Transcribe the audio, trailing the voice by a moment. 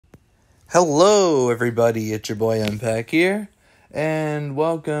Hello, everybody. It's your boy Unpack here, and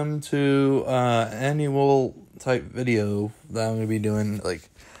welcome to annual type video that I'm gonna be doing. I'm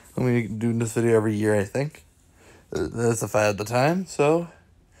gonna be doing this video every year, I think. That's if I had the time. So,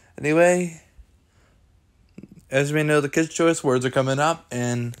 anyway, as you may know, the Kids' Choice Words are coming up,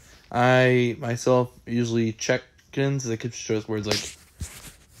 and I myself usually check into the Kids' Choice Words.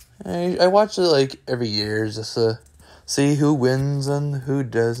 I watch it every year just to see who wins and who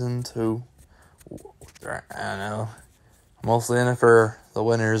doesn't. I don't know. I'm mostly in it for the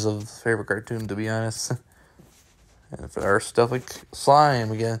winners of favorite cartoon, to be honest. And for our stuff like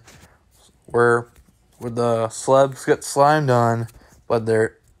slime again, where the celebs get slimed on, but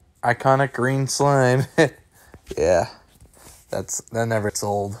they're iconic green slime. Yeah, that never gets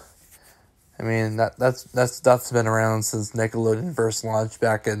old. I mean that's been around since Nickelodeon first launched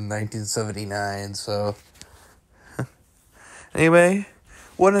back in 1979. So anyway,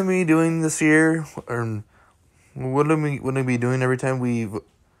 what am I doing this year? Or what am I be doing every time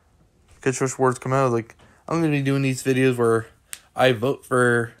Kids' Choice Words come out? I'm gonna be doing these videos where I vote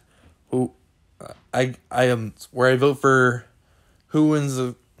for who where I vote for who wins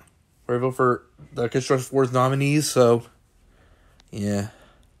where I vote for the Kids' Choice Words nominees. So yeah.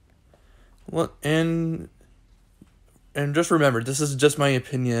 Well, and just remember, this is just my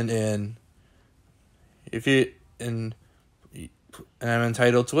opinion, and and I'm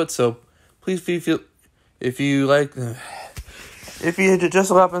entitled to it. So please feel if you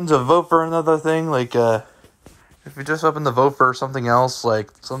just happen to vote for another thing, if you just happen to vote for something else,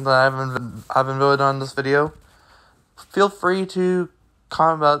 like something I haven't voted on this video, feel free to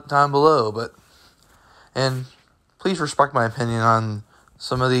comment down below. And please respect my opinion on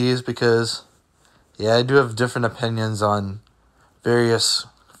some of these, because yeah, I do have different opinions on various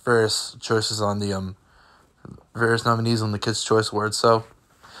choices on the various nominees on the Kids' Choice Awards. So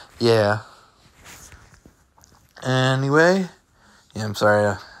yeah. Anyway, yeah, I'm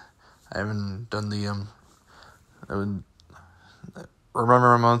sorry, I haven't done the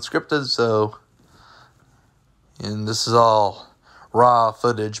remember I'm unscripted, so, and this is all raw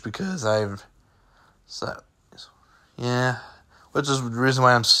footage because which is the reason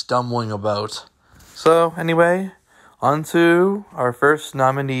why I'm stumbling about. So anyway, on to our first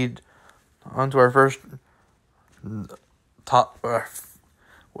topic.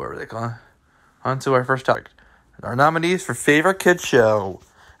 Our nominees for favorite kids show,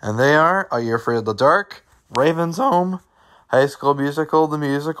 and they are You Afraid of the Dark, Raven's Home, High School Musical, the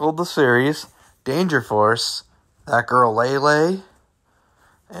musical, the series, Danger Force, That Girl Lele,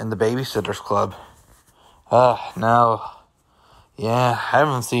 and The Babysitter's Club. I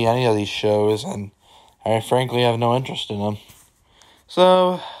haven't seen any of these shows, and I frankly have no interest in them.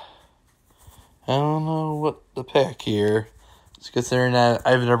 So, I don't know what to pick here. It's considering that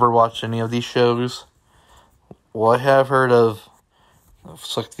I've never watched any of these shows. Well, I have heard of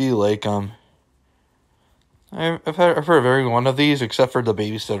select few, I've heard of every one of these except for the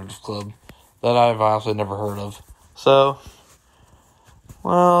Babysitter's Club, that I've honestly never heard of. So,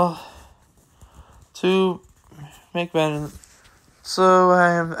 well, to make better, so I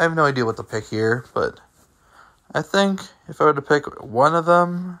have no idea what to pick here, but I think if I were to pick one of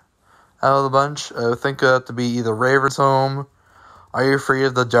them out of the bunch, I would think it would have to be either Raven's Home, Are You Afraid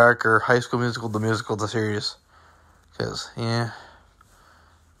of the Dark, or High School Musical, the musical, the series. Yeah.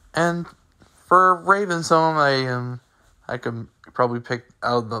 And for Raven's Home, I could probably pick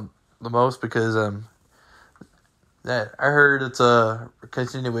out the most because that I heard it's a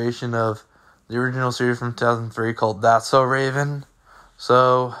continuation of the original series from 2003 called That's So Raven.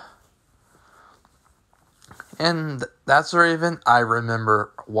 So, and That's So Raven I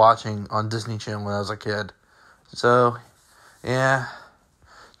remember watching on Disney Channel when I was a kid. So, yeah,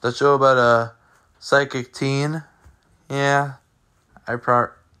 the show about a psychic teen. Yeah, I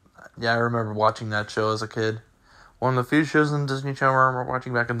remember watching that show as a kid. One of the few shows on Disney Channel I remember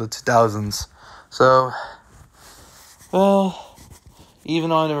watching back in the 2000s. So, well, even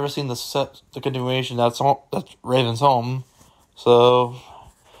though I've never seen the continuation, that's Raven's Home. So,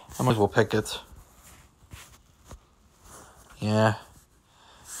 I might as well pick it. Yeah.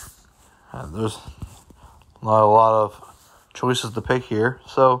 There's not a lot of choices to pick here.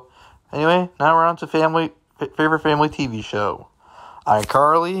 So, anyway, now we're on to favorite family TV show.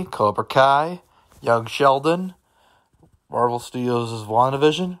 iCarly, Cobra Kai, Young Sheldon, Marvel Studios'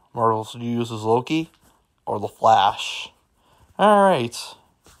 WandaVision, Marvel Studios' Loki, or The Flash. Alright.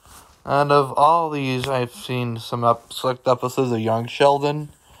 Out of all these, I've seen some select episodes of Young Sheldon,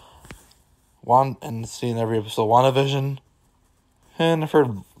 and seen every episode of WandaVision, and I've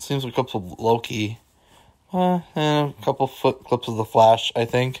heard seems like a couple of Loki, and a couple clips of The Flash, I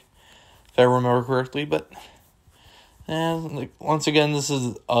think. if I remember correctly. But once again, this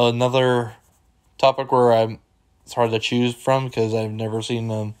is another topic where it's hard to choose from because I've never seen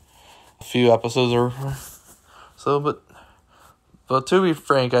a few episodes or so. But to be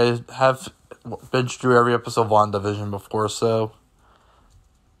frank, I have binged through every episode of WandaVision before, so.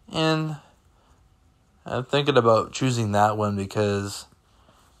 And I'm thinking about choosing that one because,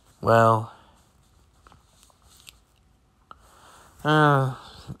 well, I've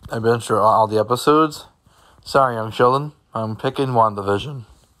been through all the episodes. Sorry, young children, I'm picking WandaVision.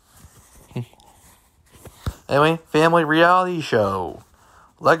 Anyway, family reality show,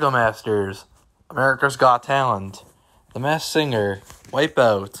 Lego Masters, America's Got Talent, The Masked Singer,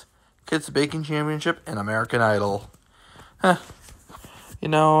 Wipeout, Kids Baking Championship, and American Idol. You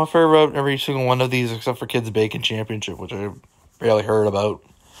know, I've heard about every single one of these except for Kids Baking Championship, which I barely heard about.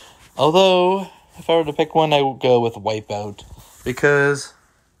 Although, if I were to pick one, I would go with Wipeout. Because,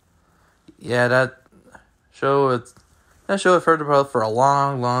 yeah, that show I've heard about for a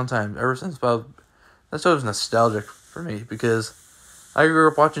long, long time. Ever since that show is nostalgic for me because I grew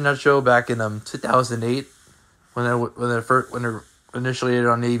up watching that show back in 2008 when it initially aired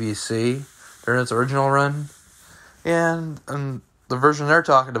on ABC during its original run. And the version they're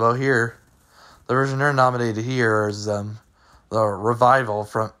talking about here, the version they're nominated here is the revival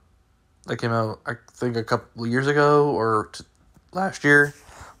that came out, I think, a couple years ago or last year,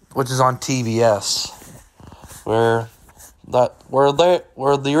 which is on TBS, where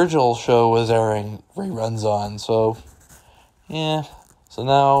the original show was airing reruns on. So yeah, so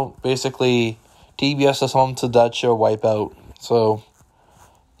now basically TBS is home to that show Wipeout. So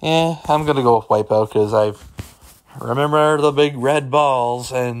yeah, I'm gonna go with Wipeout because I remember the big red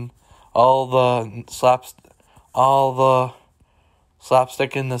balls and all the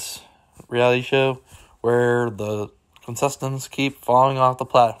slapstick in this reality show where the contestants keep falling off the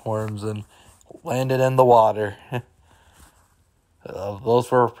platforms and landed in the water.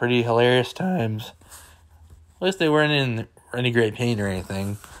 Those were pretty hilarious times. At least they weren't in any great pain or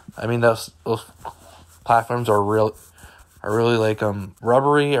anything. I mean, those platforms are really like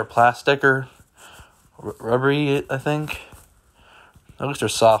rubbery or plastic or rubbery, I think. At least they're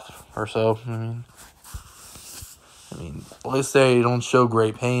soft or so. I mean, at least they don't show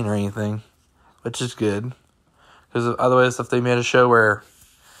great pain or anything, which is good. Because otherwise, if they made a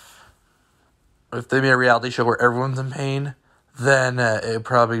reality show where everyone's in pain, then it'd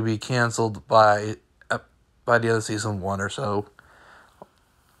probably be canceled by the end of season 1 or so.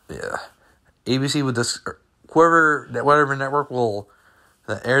 Yeah, ABC with this, whatever network will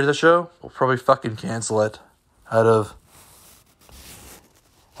air the show will probably fucking cancel it out of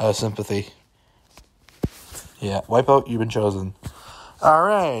sympathy. Yeah, Wipeout, you've been chosen.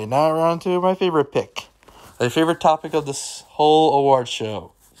 Alright, now we're on to my favorite pick. My favorite topic of this whole award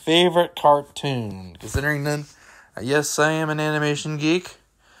show. Favorite cartoon. Considering then, yes, I am an animation geek.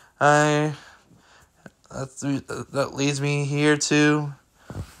 That leads me here to,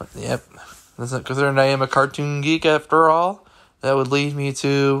 yep, considering I am a cartoon geek after all, that would lead me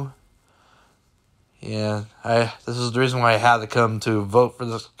to, yeah, this is the reason why I had to come to vote for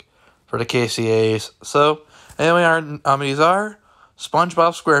the KCAs. So, anyway, our nominees are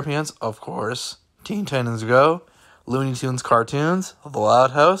SpongeBob SquarePants, of course, Teen Titans Go, Looney Tunes cartoons, The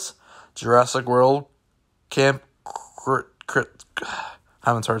Loud House, Jurassic World, Camp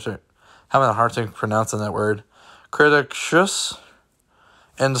having a hard time pronouncing that word, Cretaceous,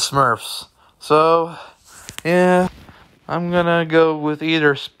 and the Smurfs. So, yeah, I'm gonna go with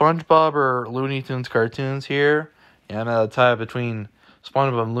either SpongeBob or Looney Tunes cartoons here. Yeah, I'm at a tie between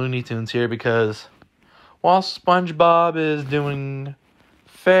SpongeBob and Looney Tunes here because while SpongeBob is doing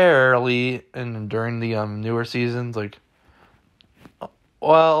fairly during the newer seasons,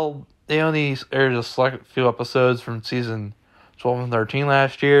 they only aired a select few episodes from season 12 and 13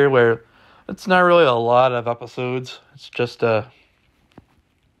 last year, where it's not really a lot of episodes. It's just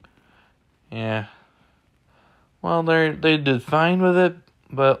yeah. Well, they did fine with it,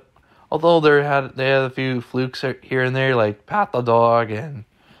 but although they had a few flukes here and there, like Pat the Dog and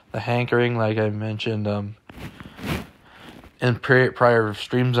The Hankering, like I mentioned in prior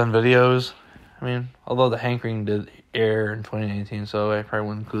streams and videos. I mean, although The Hankering did air in 2019, so I probably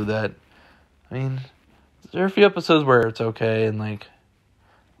wouldn't include that. I mean, there are a few episodes where it's okay and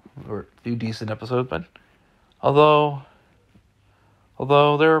or a few decent episodes, but although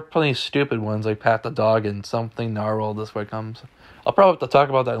there are plenty of stupid ones like Pat the Dog and Something Gnarled This Way Comes. I'll probably have to talk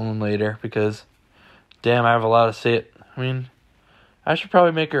about that one later because, damn, I have a lot to say. I mean, I should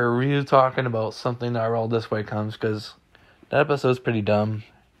probably make a review talking about Something Gnarled This Way Comes because that episode's pretty dumb.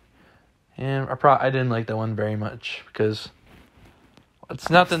 And I didn't like that one very much because It's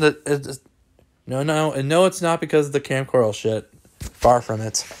nothing that it's no, it's not because of the Camp Coral shit. Far from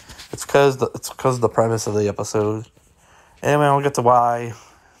it. It's because of the premise of the episode. Anyway, I'll get to why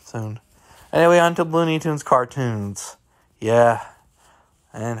soon. Anyway, on to Looney Tunes cartoons. Yeah,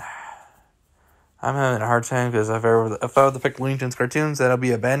 and I'm having a hard time because if I were to pick Looney Tunes cartoons, then I'll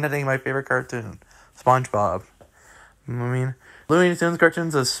be abandoning my favorite cartoon, SpongeBob. You know what I mean? Looney Tunes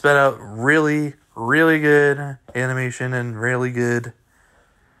cartoons have spit out really, really good animation and really good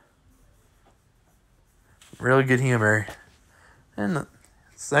humor. And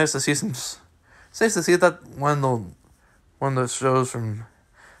it's nice to see that one of the shows from.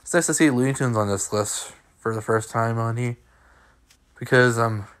 It's nice to see Looney Tunes on this list for the first time on here, because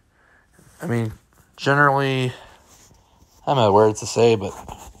generally, I'm out of words to say, but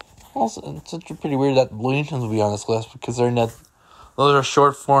also it's pretty weird that Looney Tunes will be on this list because those are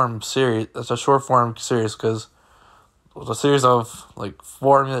short form series. It's a short form series because it's a series of like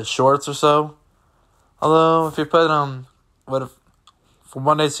 4-minute shorts or so. Although if you put from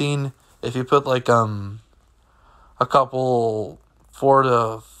what I've seen, if you put like a couple 4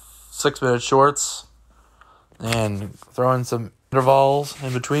 to 6 minute shorts and throw in some intervals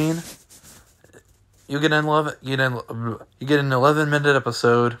in between, you get an 11-minute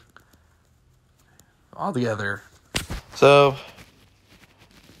episode altogether. So,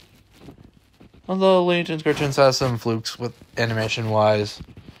 although Looney Tunes cartoons has some flukes with animation wise,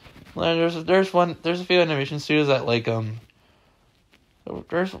 there's a few animation studios that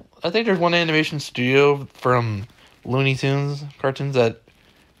I think there's one animation studio from Looney Tunes cartoons that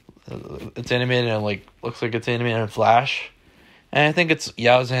it's animated and looks like it's animated in Flash, and I think it's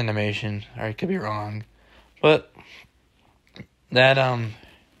Yao's Animation, or I could be wrong, but that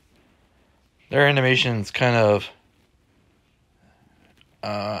their animation's kind of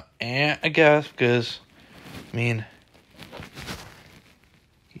I guess, because it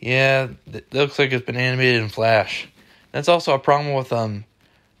looks like it's been animated in Flash. That's also a problem with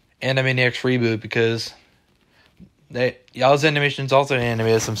Animaniacs Reboot, because Yao's Animation's also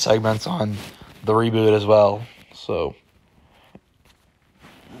animated some segments on the reboot as well. So,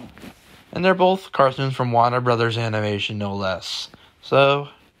 and they're both cartoons from Warner Brothers Animation, no less. So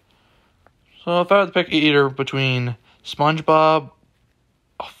if I had to pick either between SpongeBob,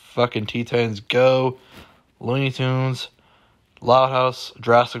 fucking Teen Go, Looney Tunes, Loud House,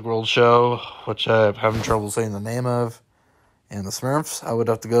 Jurassic World Show, which I'm having trouble saying the name of, and the Smurfs, I would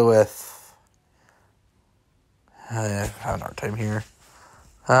have to go with. I'm having a hard time here.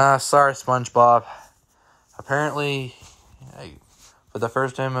 Sorry, SpongeBob. Apparently, for the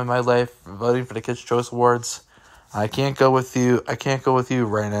first time in my life, voting for the Kids' Choice Awards, I can't go with you. I can't go with you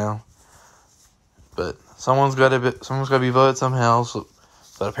right now. But someone's got to be voted somehow. So,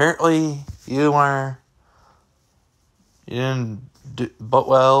 but apparently, you didn't do but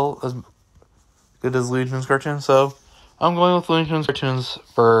well as good as Looney Tunes cartoons. So I'm going with Looney Tunes cartoons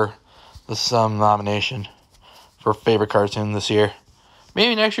for this nomination for favorite cartoon this year.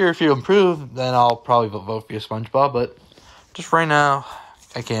 Maybe next year, if you improve, then I'll probably vote for you, SpongeBob. But just right now,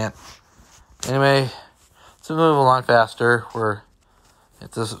 I can't. Anyway, to move along faster,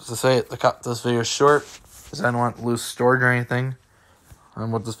 this video is short, because I don't want to lose storage or anything. I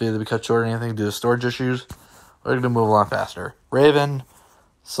don't want this video to be cut short or anything due to storage issues. We're going to move along faster. Raven,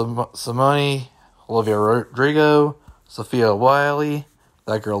 Simone, Olivia Rodrigo, Sophia Wiley,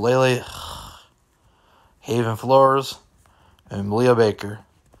 that girl Lele, Haven Flores, and Malia Baker.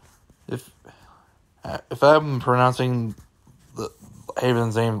 If I'm pronouncing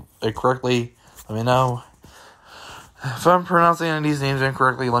Haven's name incorrectly, let me know. If I'm pronouncing any of these names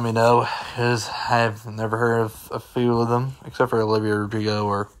incorrectly, let me know, because I've never heard of a few of them, except for Olivia Rodrigo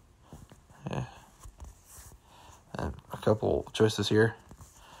or a couple choices here.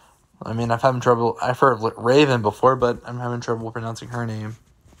 I've heard Raven before, but I'm having trouble pronouncing her name.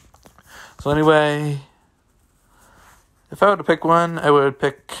 So anyway, if I were to pick one, I would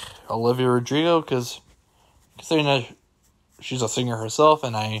pick Olivia Rodrigo, because considering that she's a singer herself,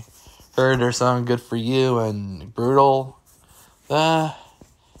 and I heard her song Good For You and Brutal, I'll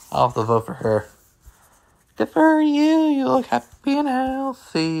have to vote for her. Good for you, you look happy and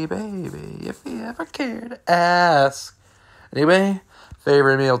healthy, baby, if you ever care to ask. Anyway,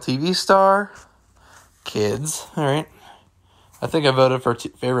 favorite male TV star? Kids, alright. I think I voted for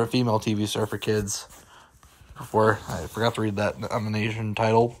favorite female TV star for Kids before. I forgot to read that nomination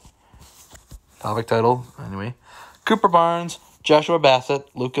topic title. Anyway, Cooper Barnes, Joshua Bassett,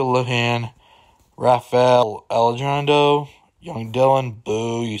 Luca Lohan, Raphael Alejandro, Young Dylan,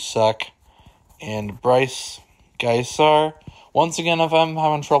 boo, you suck, and Bryce Geisar. Once again, if I'm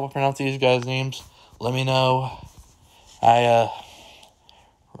having trouble pronouncing these guys' names, let me know. I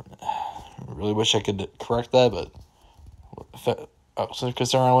really wish I could correct that, but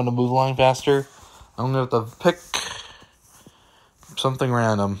considering I want to move along faster, I'm going to have to pick something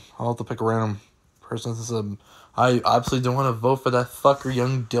random. I'll have to pick a random person since I absolutely don't want to vote for that fucker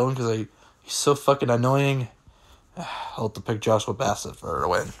Young Dylan because he's so fucking annoying. I'll have to pick Joshua Bassett for a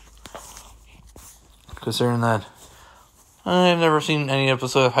win. Considering that I've never seen any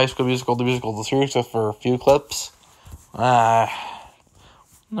episode of High School Musical, the musical, the series, except for a few clips. Okay,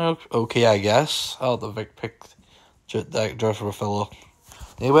 I guess. I'll have to pick that Joshua fellow.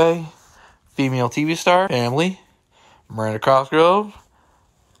 Anyway, female TV star, family, Miranda Cosgrove,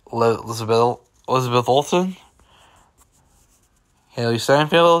 Elizabeth Olsen, Haley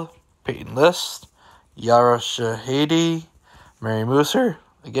Steinfeld, Peyton List, Yara Shahidi, Mary Mooser.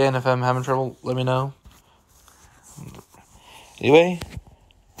 Again, if I'm having trouble, let me know. Anyway,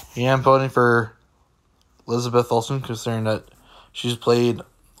 yeah, I'm voting for Elizabeth Olsen, considering that she's played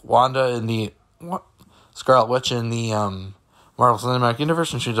Wanda in the Scarlet Witch in the Marvel Cinematic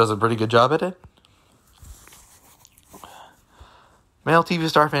Universe, and she does a pretty good job at it. Male TV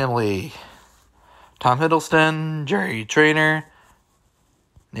star family: Tom Hiddleston, Jerry Traynor,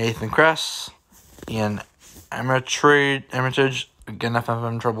 Nathan Kress, Ian Armitage. Again, if I'm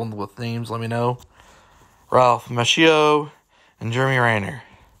having trouble with names, let me know. Ralph Macchio and Jeremy Renner.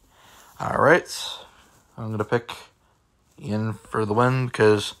 Alright, I'm going to pick Ian for the win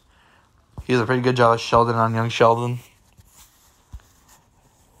because he does a pretty good job as Sheldon on Young Sheldon.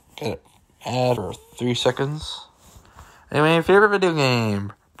 Got it. Ad for 3 seconds. Anyway, favorite video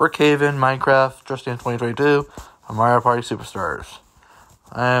game: Brookhaven, Minecraft, Just Dance 2022, and Mario Party Superstars.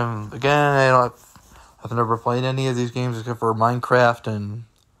 I've never played any of these games except for Minecraft and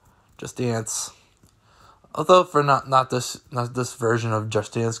Just Dance. Although for not this version of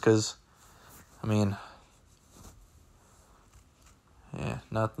Just Dance, because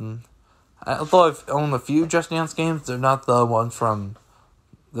nothing. Although I've owned a few Just Dance games, they're not the ones from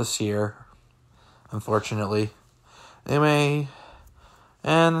this year, unfortunately. Anyway,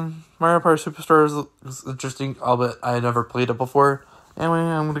 and Mario Party Superstars is interesting, albeit I never played it before. Anyway,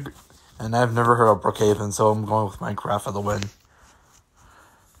 and I've never heard of Brookhaven, so I'm going with Minecraft for the win.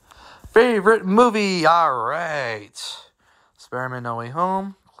 Favorite movie? Alright. Spider-Man No Way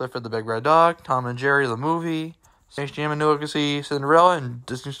Home, Clifford the Big Red Dog, Tom and Jerry the Movie, Space Jam and New Legacy, Cinderella, and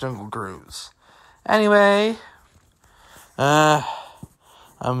Disney's Jungle Cruise. Anyway,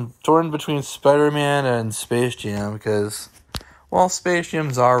 I'm torn between Spider-Man and Space Jam because, well, Space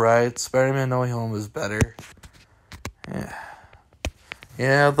Jam's alright. Spider-Man No Way Home is better.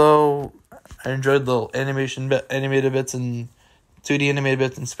 Yeah, though I enjoyed the animated bits and 2D animated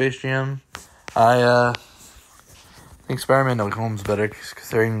bits in Space Jam. I think Spider-Man No Way Home is better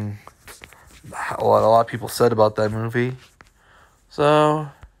considering a lot of people said about that movie. So,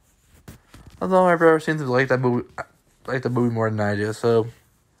 although my brother seems to like the movie more than I do, so.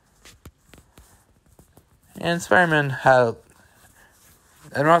 And Spider-Man had.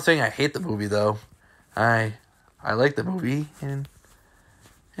 I'm not saying I hate the movie though. I like the movie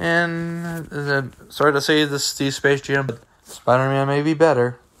and sorry to say this to Space Jam, but Spider-Man may be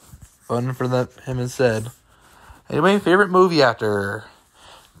better. Voting for him instead. Anyway, favorite movie actor: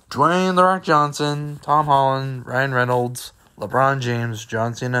 Dwayne "The Rock" Johnson, Tom Holland, Ryan Reynolds, LeBron James,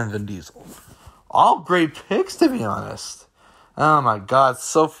 John Cena, and Vin Diesel. All great picks, to be honest. Oh my god, it's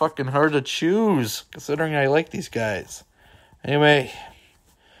so fucking hard to choose, considering I like these guys. Anyway,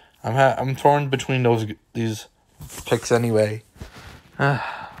 I'm torn between these picks anyway.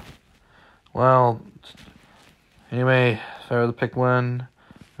 Well, anyway, if I were to pick one,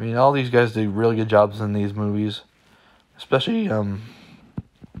 all these guys do really good jobs in these movies, especially Tom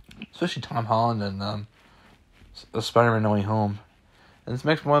Holland and Spider-Man No Way Home. And this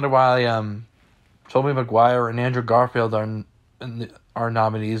makes me wonder why Tobey Maguire and Andrew Garfield are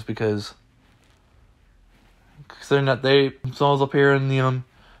nominees because they're not. They themselves appear in the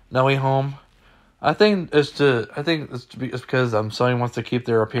No Way Home. I think it's because Sony wants to keep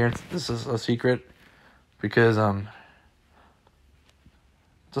their appearances a secret because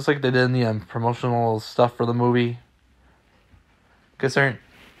just like they did in the promotional stuff for the movie.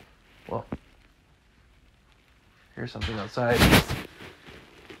 Well, here's something outside.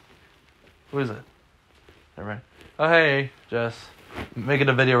 Who is it? Never mind. Oh hey, Jess, making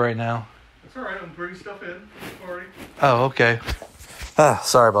a video right now. That's alright, I'm bringing stuff in already. Oh, okay.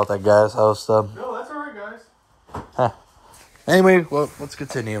 Sorry about that, guys. I was No, that's alright, guys. Anyway, well, let's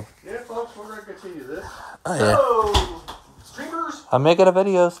continue. Yeah, folks, we're gonna continue this. Oh yeah. So, streamers. I'm making a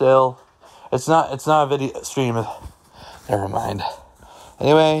video still. It's not a video stream. Never mind.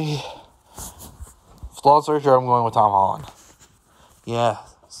 Anyway, long story short, I'm going with Tom Holland. Yeah,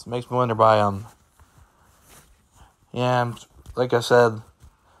 makes me wonder why, yeah, like I said,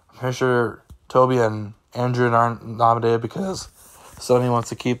 I'm pretty sure Toby and Andrew aren't nominated because Sony wants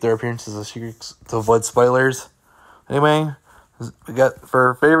to keep their appearances a secret to avoid spoilers. Anyway, we got,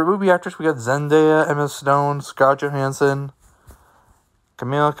 for favorite movie actress, we got Zendaya, Emma Stone, Scarlett Johansson,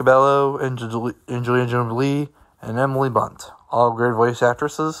 Camila Cabello, Angelina Jolie, and Emily Blunt. All great voice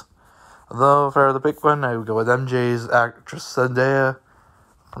actresses. Although, if I were to pick one, I would go with MJ's actress Zendaya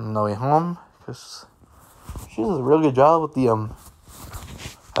from No Way Home, because she does a really good job with the,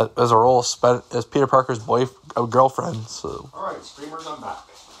 as a role as Peter Parker's girlfriend, so. Alright, streamers, I'm back.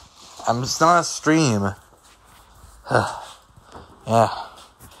 It's not a stream. Yeah.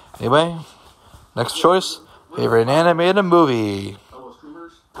 Anyway, next choice, favorite animated movie. Hello,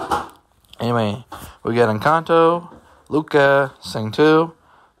 streamers. Anyway, we got Encanto, Luca, Sing 2,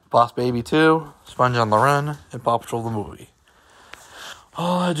 Boss Baby 2, Sponge on the Run, and Paw Patrol the movie.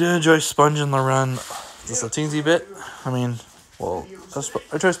 Oh, I do enjoy Sponge on the Run. Just a teensy bit. I mean, well,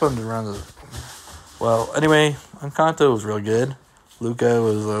 I try Sponge on the Run. Well, anyway, Encanto was really good. Luca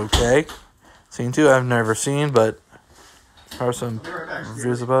was okay. Sing 2 I've never seen, but there are some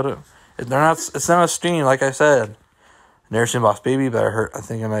reviews about it. It's not a stream, like I said. Never seen Boss Baby, but I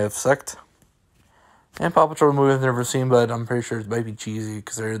think I might have sucked. And Paw Patrol movie I've never seen, but I'm pretty sure it might be cheesy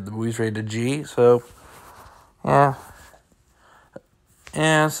because the movie's rated G. So, yeah.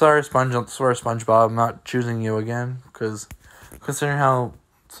 And sorry, SpongeBob, I'm not choosing you again because considering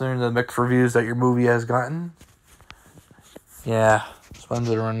the mixed reviews that your movie has gotten, yeah, Sponge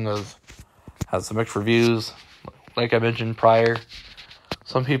on the Run has some mixed reviews. Like I mentioned prior,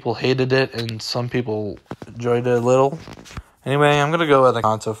 some people hated it and some people enjoyed it a little. Anyway, I'm gonna go with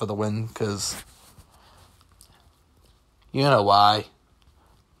Encanto for the win because you know why.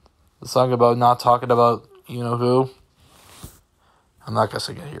 The song about not talking about you know who. I'm not gonna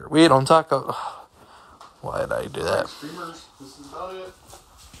sing it here. We don't talk about. Why did I do that? Streamers, this is about it.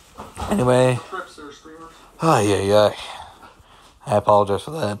 Anyway. Trips or streamers. Yeah. I apologize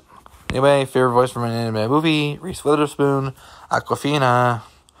for that. Anyway, favorite voice from an anime movie: Reese Witherspoon, Awkwafina,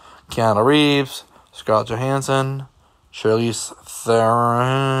 Keanu Reeves, Scarlett Johansson, Charlize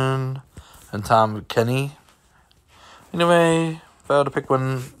Theron, and Tom Kenny. Anyway, if I had to pick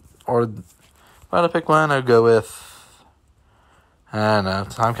one, I'd go with, I don't know,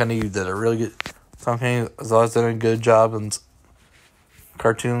 Tom Kenny did a really good, Tom Kenny has always done a good job in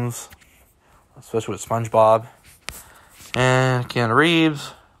cartoons, especially with SpongeBob. And Keanu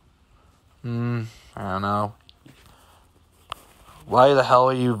Reeves, I don't know. Why the hell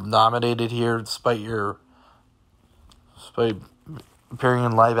are you nominated here despite appearing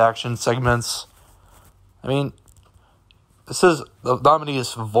in live action segments? I mean, this is the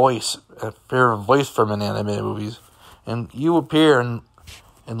nominee's voice, favorite voice from an animated movies, and you appear in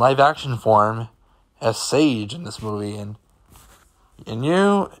live action form as Sage in this movie, and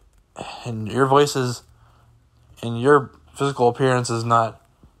your voices and your physical appearance is not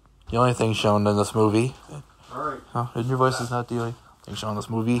the only thing shown in this movie. Alright. And your voice is not the only thing shown in this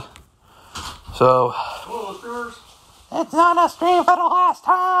movie. So, Hello, streamers. it's not a stream for the last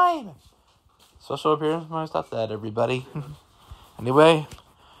time! Special appearance, might stop that, everybody. Anyway,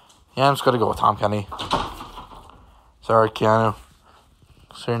 yeah, I'm just gonna go with Tom Kenny. Sorry, Keanu.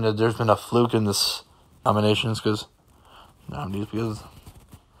 Considering that there's been a fluke in this nominations, because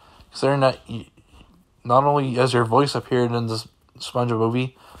considering that not only has your voice appeared in this SpongeBob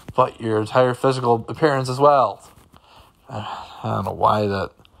movie, but your entire physical appearance as well. I don't know why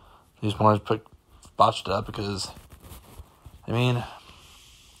that these ones botched it up, because I mean,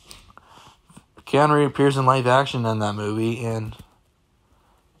 Keanu Reeves appears in live action in that movie, and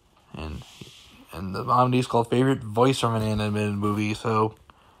the nominee is called favorite voice from an animated movie. So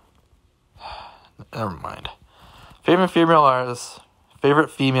never mind. Favorite female artist: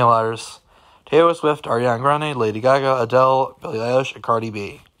 Taylor Swift, Ariana Grande, Lady Gaga, Adele, Billie Eilish, and Cardi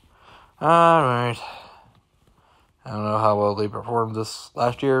B. Alright. I don't know how well they performed this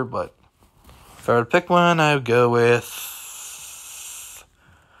last year, but if I were to pick one, I would go with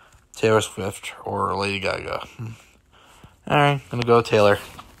Taylor Swift or Lady Gaga. Alright, gonna go with Taylor.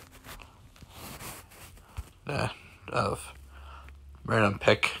 Random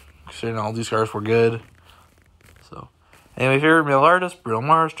pick, considering all these cars were good. So, anyway, favorite male artist: Bruno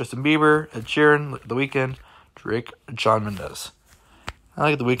Mars, Justin Bieber, Ed Sheeran, The Weeknd, Drake, and Shawn Mendes. I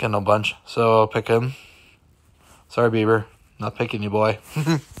like The Weeknd a bunch, so I'll pick him. Sorry, Bieber, not picking you, boy.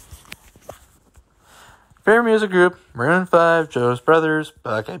 Favorite music group: Maroon 5, Jonas Brothers,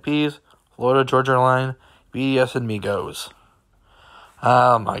 Black Eyed Peas, Florida Georgia Line, BTS, and Migos.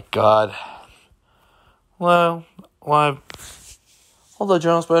 Oh my God. Well, Although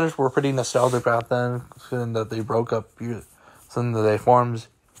Jonas Brothers were pretty nostalgic back then, considering that they broke up, considering that they formed,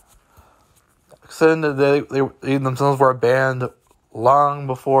 considering that they themselves were a band long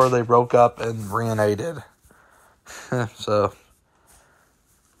before they broke up and reunited. So,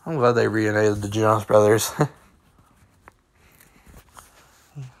 I'm glad they reunited the Jonas Brothers.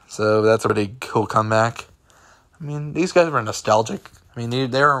 So, that's a pretty cool comeback. I mean, these guys were nostalgic. I mean,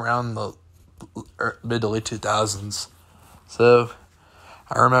 they were around the mid to late 2000s. So,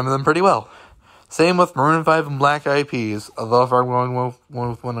 I remember them pretty well. Same with Maroon 5 and Black Eyed Peas. Although if I'm going with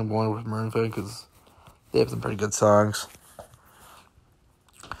one, I'm going with Maroon 5 because they have some pretty good songs.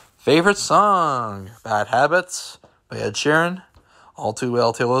 Favorite song? Bad Habits by Ed Sheeran. All Too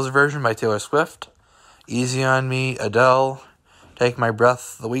Well Taylor's Version by Taylor Swift. Easy on Me, Adele. Take My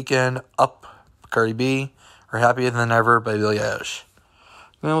Breath, The Weeknd. Up, Cardi B. Or Happier Than Ever by Billie Eilish.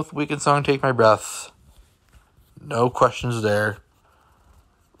 Going with the Weeknd song, Take My Breath. No questions there.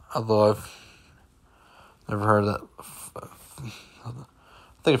 Although I've never heard that. I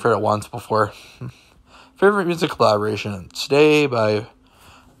think I've heard it once before. Favorite music collaboration? Stay by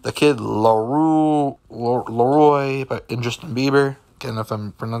The Kid Laroi and Justin Bieber. Again, if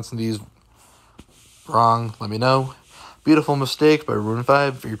I'm pronouncing these wrong, let me know. Beautiful Mistake by Maroon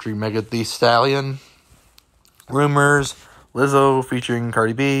 5 featuring Megan Thee Stallion. Rumors, Lizzo featuring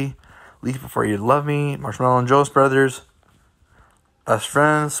Cardi B. Leave Before You Love Me, Marshmello and Jonas Brothers. Best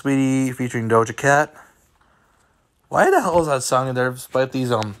Friend, Sweetie featuring Doja Cat. Why the hell is that song in there despite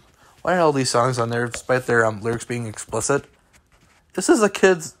these why are all these songs on there despite their lyrics being explicit? This is a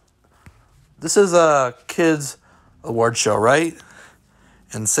kids award show, right?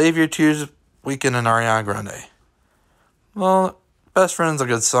 And Save Your Tears, Weeknd and Ariana Grande. Well, Best Friend's a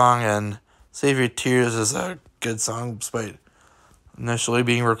good song and Save Your Tears is a good song despite initially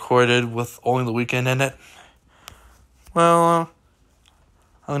being recorded with only The Weeknd in it. Well,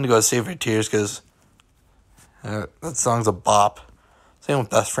 I'm going to go with Save Your Tears because that song's a bop. Same with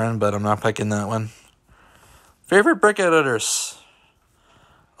Best Friend, but I'm not picking that one. Favorite breakout artists?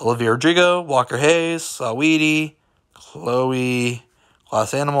 Olivia Rodrigo, Walker Hayes, Saweetie, Chloe,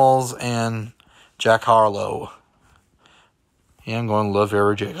 Glass Animals, and Jack Harlow. Yeah, I'm going Olivia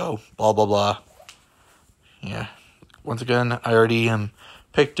Rodrigo. Blah, blah, blah. Yeah. Once again, I already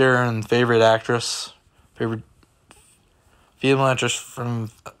picked her and favorite actress. Favorite female actress from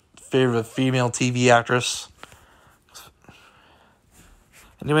favorite female TV actress.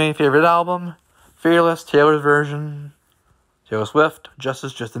 Anyway, favorite album. Fearless, Taylor's Version. Taylor Swift.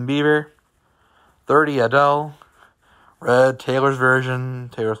 Justice, Justin Bieber. 30, Adele. Red, Taylor's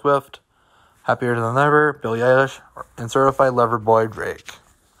Version. Taylor Swift. Happier Than Ever, Billie Eilish. And Certified Lover Boy, Drake.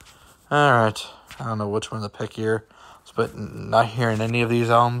 Alright. I don't know which one to pick here. But not hearing any of these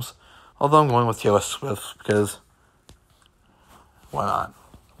albums. Although I'm going with Taylor Swift because why not?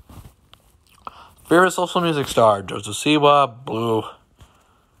 Favorite social music star? Joseph Siwa, Blue.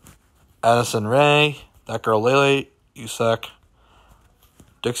 Addison Rae, That Girl Lele, You Suck.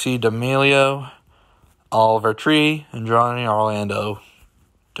 Dixie D'Amelio, Oliver Tree, and Johnny Orlando.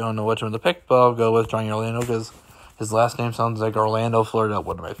 Don't know which one to pick, but I'll go with Johnny Orlando because his last name sounds like Orlando, Florida,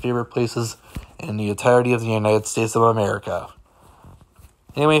 one of my favorite places in the entirety of the United States of America.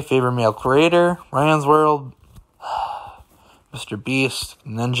 Anyway, favorite male creator, Ryan's World, Mr. Beast,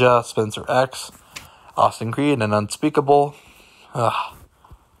 Ninja, Spencer X, Austin Creed, and Unspeakable. I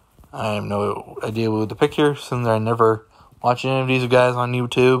have no idea who to pick here since I never watch any of these guys on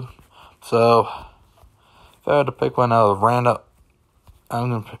YouTube. So, if I had to pick one out of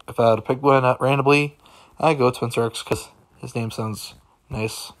randomly, I'd go with Spencer X because his name sounds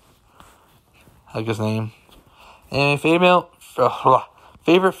nice. I like his name. And favorite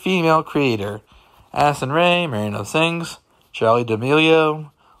female creator, Addison Rae, Marina Sings, Charlie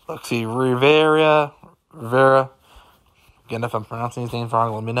D'Amelio, Lexi Rivera. Again, if I'm pronouncing these names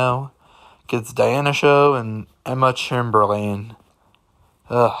wrong, let me know. Kids Diana Show and Emma Chamberlain.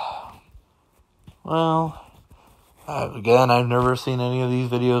 Well, again, I've never seen any of these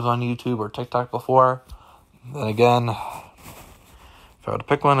videos on YouTube or TikTok before. Then again, if I had to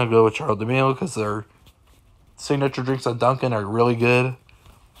pick one, I'd go with Charlie D'Amelio because their signature drinks at Dunkin' are really good.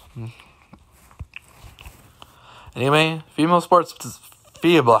 Anyway, female sports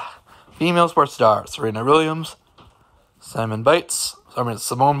stars: Serena Williams, Simone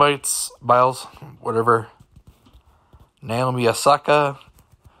Biles, whatever. Naomi Osaka,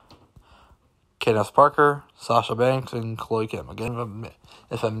 Kenneth Parker, Sasha Banks, and Chloe Kim. Again,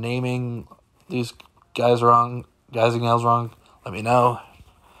 if I'm naming these guys and gals wrong, let me know.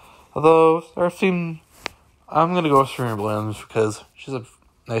 Although I'm gonna go with Serena Williams because she's a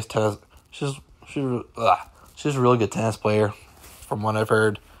nice tennis. She's a really good tennis player. from what I've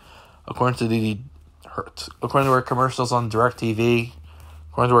heard. According to our commercials on DirecTV.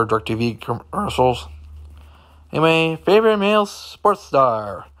 According to our DirecTV commercials. Anyway, favorite male sports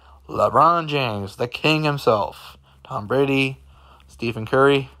star. LeBron James, the king himself. Tom Brady, Stephen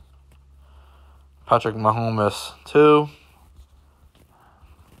Curry, Patrick Mahomes 2,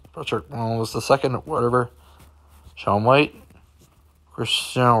 Patrick Mahomes the second, whatever, Shaun White,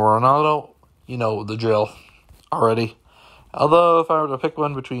 Cristiano Ronaldo, you know the drill already. Although if I were to pick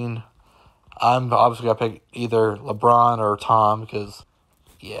one between, I'm obviously going to pick either LeBron or Tom because,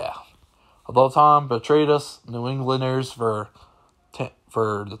 yeah. Although Tom betrayed us New Englanders for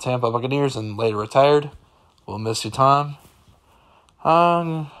the Tampa Buccaneers and later retired. We'll miss you, Tom.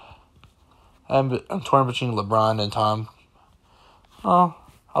 I'm torn between LeBron and Tom. Oh,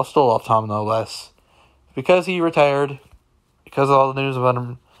 I'll still love Tom no less. Because he retired, because of all the news about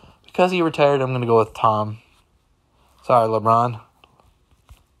him, because he retired, I'm going to go with Tom. Sorry, LeBron.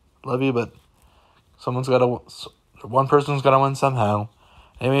 Love you, but one person's got to win somehow.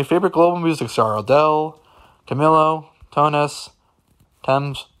 Anyway, favorite global music star, Adele, Camilo, Tones,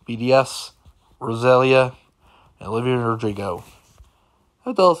 Thames, BDS, Rosalia, and Olivia Rodrigo.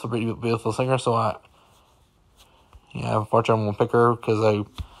 Adele's a pretty beautiful singer, so unfortunately I won't pick her because I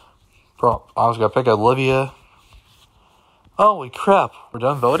was going to pick Olivia. Holy crap, we're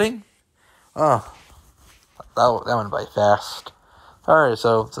done voting? Oh, that went by fast. Alright,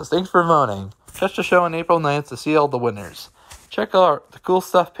 so thanks for voting. Catch the show on April 9th to see all the winners. Check out the cool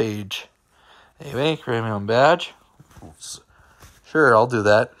stuff page. Anyway, create my own badge. Sure, I'll do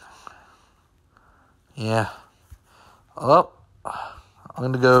that. Yeah. Well, I'm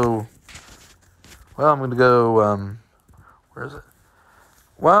going to go, where is it?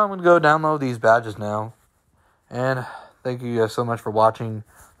 Well, I'm going to go download these badges now. And thank you guys so much for watching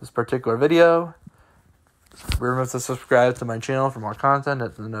this particular video. Remember to subscribe to my channel for more content.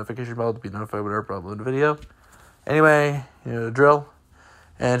 Hit the notification bell to be notified whenever I upload a video. Anyway, you know the drill.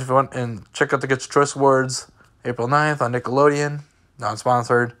 And if you want, check out the Get Your Choice Awards April 9th on Nickelodeon.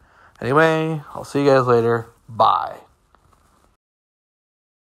 Non-sponsored. Anyway, I'll see you guys later. Bye.